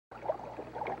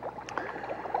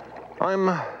I'm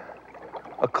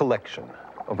a collection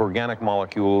of organic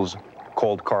molecules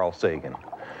called Carl Sagan.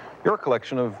 You're a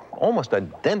collection of almost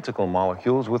identical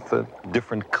molecules with a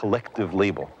different collective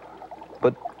label.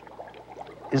 But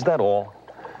is that all?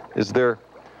 Is there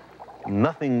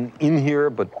nothing in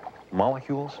here but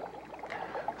molecules?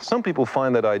 Some people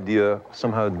find that idea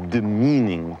somehow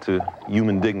demeaning to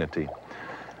human dignity.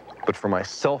 But for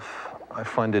myself, I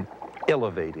find it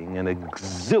elevating and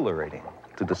exhilarating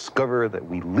to discover that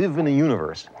we live in a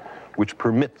universe which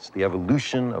permits the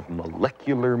evolution of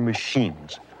molecular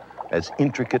machines as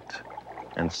intricate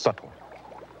and subtle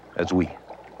as we.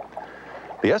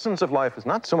 The essence of life is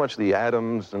not so much the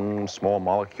atoms and small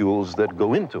molecules that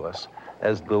go into us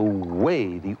as the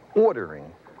way, the ordering,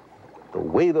 the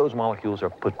way those molecules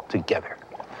are put together.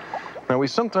 Now, we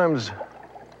sometimes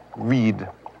read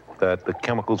that the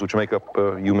chemicals which make up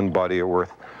a human body are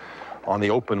worth, on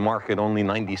the open market, only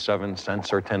 97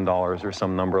 cents or $10 or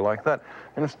some number like that.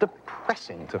 And it's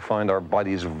depressing to find our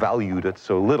bodies valued at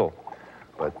so little.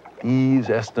 But these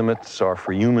estimates are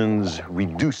for humans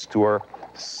reduced to our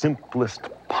simplest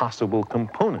possible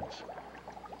components.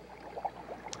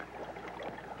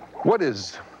 What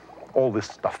is all this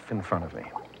stuff in front of me?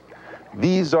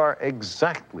 These are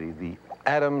exactly the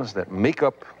atoms that make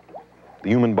up the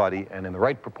human body, and in the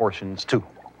right proportions, too.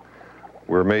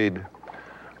 We're made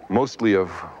mostly of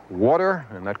water,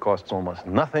 and that costs almost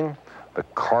nothing. The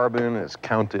carbon is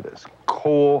counted as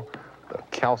coal. The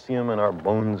calcium in our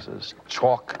bones is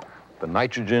chalk. The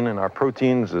nitrogen in our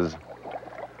proteins is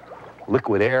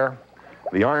liquid air.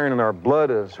 The iron in our blood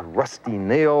is rusty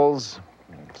nails,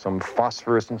 some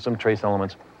phosphorus and some trace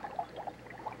elements.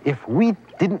 If we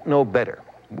didn't know better,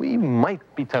 we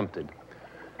might be tempted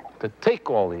to take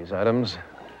all these atoms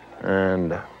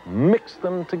and mix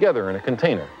them together in a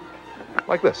container,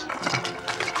 like this.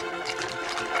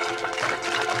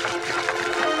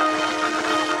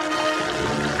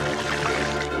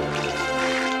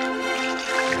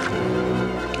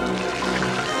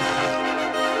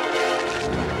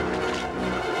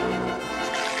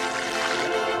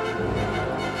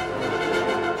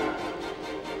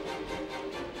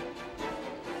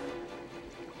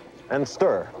 And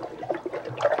stir.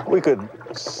 We could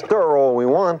stir all we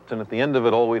want, and at the end of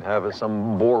it, all we'd have is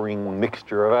some boring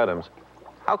mixture of atoms.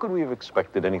 How could we have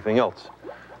expected anything else?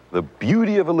 The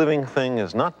beauty of a living thing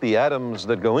is not the atoms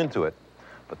that go into it,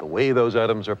 but the way those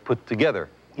atoms are put together.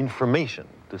 Information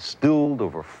distilled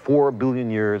over 4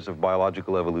 billion years of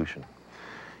biological evolution.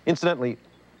 Incidentally,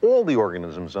 all the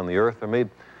organisms on the Earth are made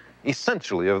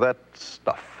essentially of that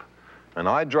stuff. An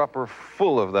eyedropper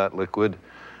full of that liquid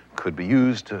could be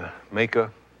used to make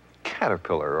a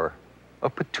caterpillar or a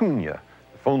petunia,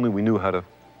 if only we knew how to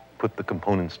put the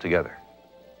components together.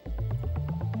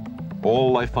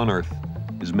 All life on Earth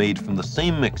is made from the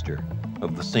same mixture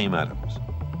of the same atoms.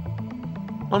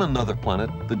 On another planet,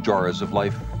 the jars of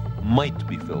life might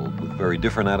be filled with very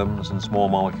different atoms and small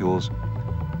molecules,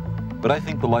 but I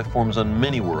think the life forms on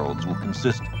many worlds will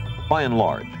consist, by and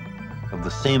large, of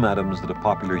the same atoms that are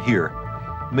popular here,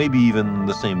 maybe even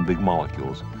the same big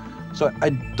molecules. So I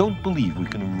don't believe we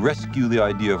can rescue the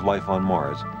idea of life on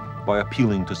Mars by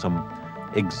appealing to some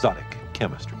exotic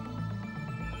chemistry.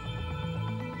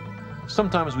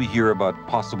 Sometimes we hear about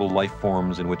possible life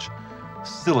forms in which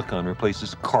silicon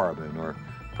replaces carbon, or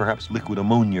perhaps liquid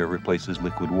ammonia replaces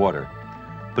liquid water.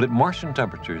 But at Martian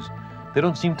temperatures, there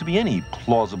don't seem to be any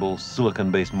plausible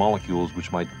silicon-based molecules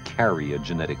which might carry a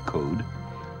genetic code.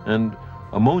 And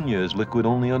ammonia is liquid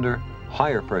only under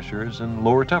higher pressures and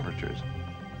lower temperatures.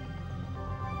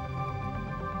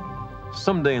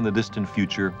 Someday in the distant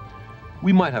future,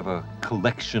 we might have a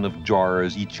collection of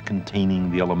jars, each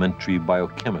containing the elementary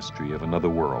biochemistry of another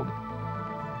world.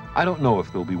 I don't know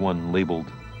if there'll be one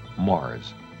labeled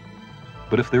Mars,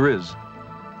 but if there is,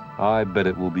 I bet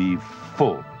it will be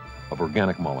full of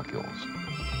organic molecules.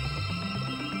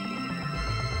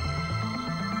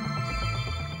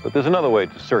 But there's another way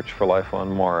to search for life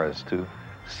on Mars, to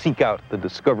seek out the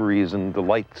discoveries and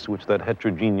delights which that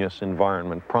heterogeneous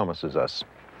environment promises us.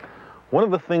 One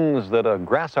of the things that a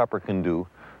grasshopper can do,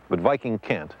 but Viking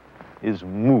can't, is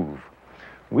move.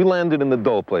 We landed in the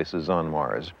dull places on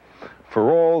Mars. For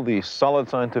all the solid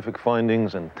scientific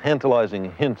findings and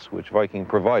tantalizing hints which Viking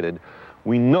provided,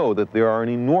 we know that there are an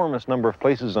enormous number of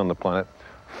places on the planet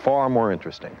far more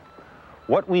interesting.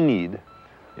 What we need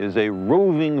is a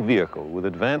roving vehicle with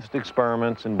advanced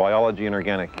experiments in biology and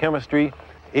organic chemistry,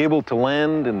 able to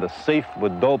land in the safe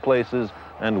but dull places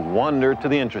and wander to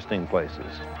the interesting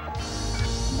places.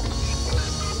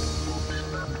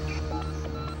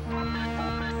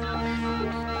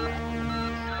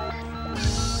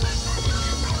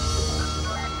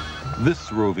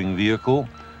 This roving vehicle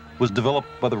was developed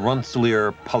by the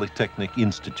Rensselaer Polytechnic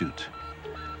Institute.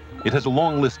 It has a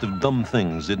long list of dumb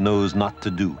things it knows not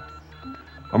to do.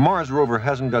 A Mars rover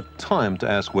hasn't got time to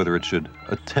ask whether it should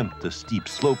attempt a steep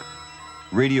slope.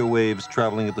 Radio waves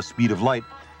traveling at the speed of light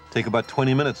take about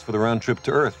 20 minutes for the round trip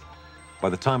to Earth. By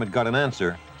the time it got an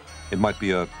answer, it might be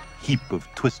a heap of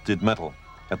twisted metal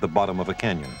at the bottom of a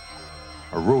canyon.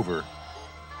 A rover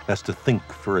has to think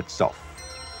for itself.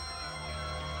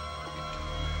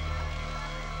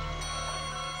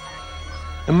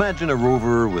 Imagine a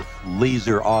rover with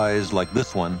laser eyes like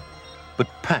this one, but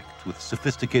packed with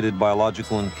sophisticated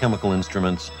biological and chemical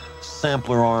instruments,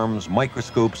 sampler arms,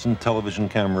 microscopes, and television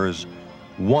cameras,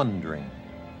 wandering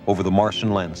over the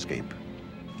Martian landscape.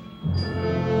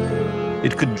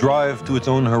 It could drive to its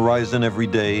own horizon every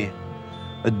day,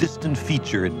 a distant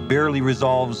feature it barely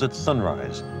resolves at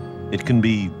sunrise. It can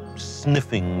be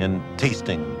sniffing and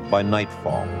tasting by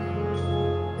nightfall.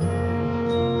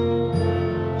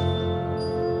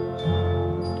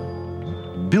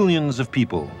 Billions of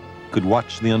people could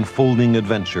watch the unfolding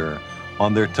adventure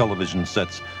on their television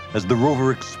sets as the rover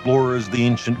explores the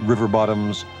ancient river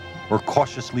bottoms or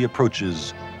cautiously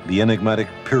approaches the enigmatic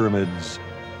pyramids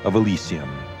of Elysium.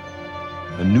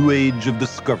 A new age of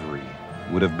discovery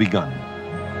would have begun.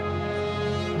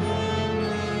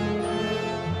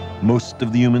 Most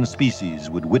of the human species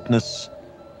would witness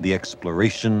the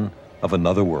exploration of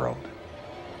another world.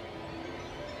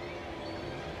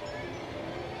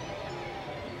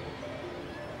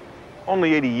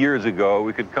 Only 80 years ago,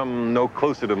 we could come no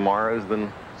closer to Mars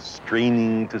than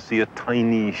straining to see a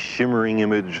tiny, shimmering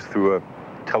image through a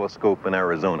telescope in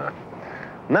Arizona.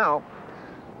 Now,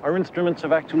 our instruments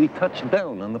have actually touched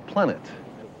down on the planet.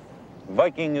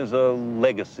 Viking is a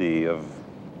legacy of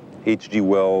H.G.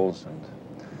 Wells and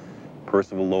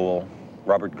Percival Lowell,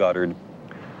 Robert Goddard.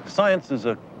 Science is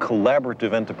a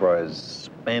collaborative enterprise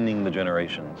spanning the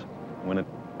generations. When it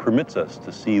permits us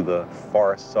to see the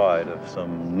far side of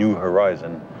some new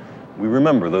horizon, we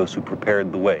remember those who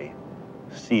prepared the way,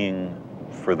 seeing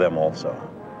for them also.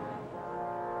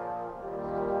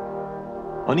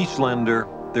 On each lander,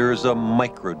 there is a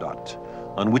microdot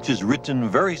on which is written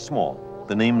very small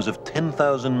the names of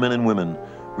 10,000 men and women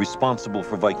responsible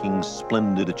for Viking's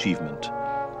splendid achievement.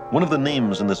 One of the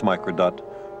names in this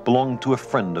microdot belonged to a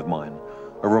friend of mine,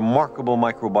 a remarkable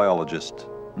microbiologist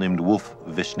named Wolf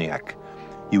Wishniak.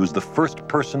 He was the first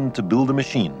person to build a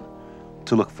machine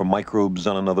to look for microbes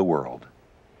on another world.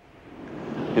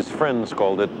 His friends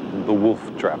called it the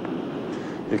wolf trap.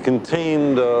 It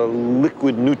contained a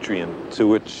liquid nutrient to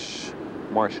which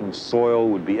Martian soil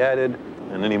would be added,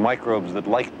 and any microbes that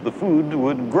liked the food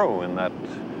would grow in that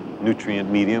nutrient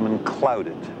medium and cloud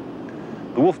it.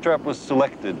 The wolf trap was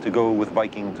selected to go with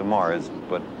Viking to Mars,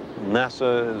 but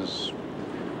NASA is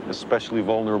especially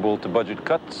vulnerable to budget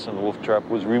cuts, and the wolf trap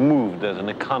was removed as an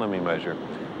economy measure.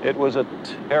 It was a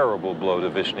terrible blow to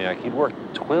Wishniak. He'd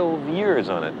worked 12 years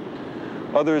on it.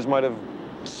 Others might have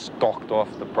stalked off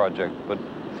the project, but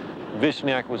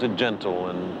Wishniak was a gentle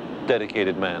and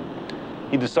dedicated man.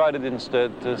 He decided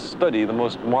instead to study the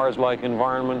most Mars-like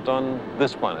environment on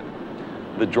this planet,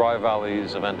 the dry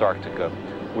valleys of Antarctica,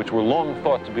 which were long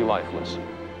thought to be lifeless.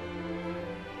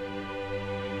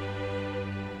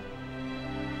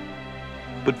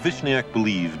 But Wishniak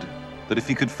believed that if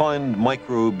he could find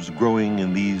microbes growing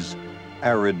in these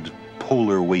arid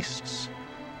polar wastes,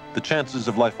 the chances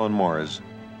of life on Mars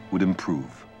would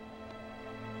improve.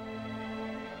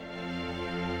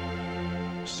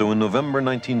 So in November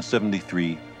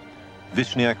 1973,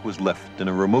 Wishniak was left in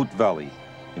a remote valley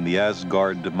in the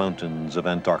Asgard Mountains of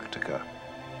Antarctica.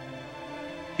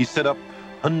 He set up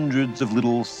hundreds of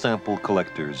little sample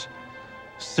collectors,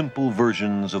 simple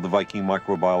versions of the Viking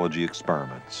microbiology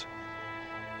experiments.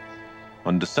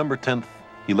 On December 10th,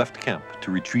 he left camp to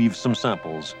retrieve some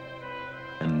samples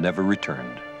and never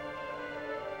returned.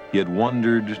 He had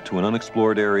wandered to an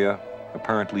unexplored area,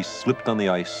 apparently slipped on the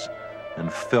ice,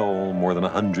 and fell more than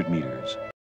 100 meters.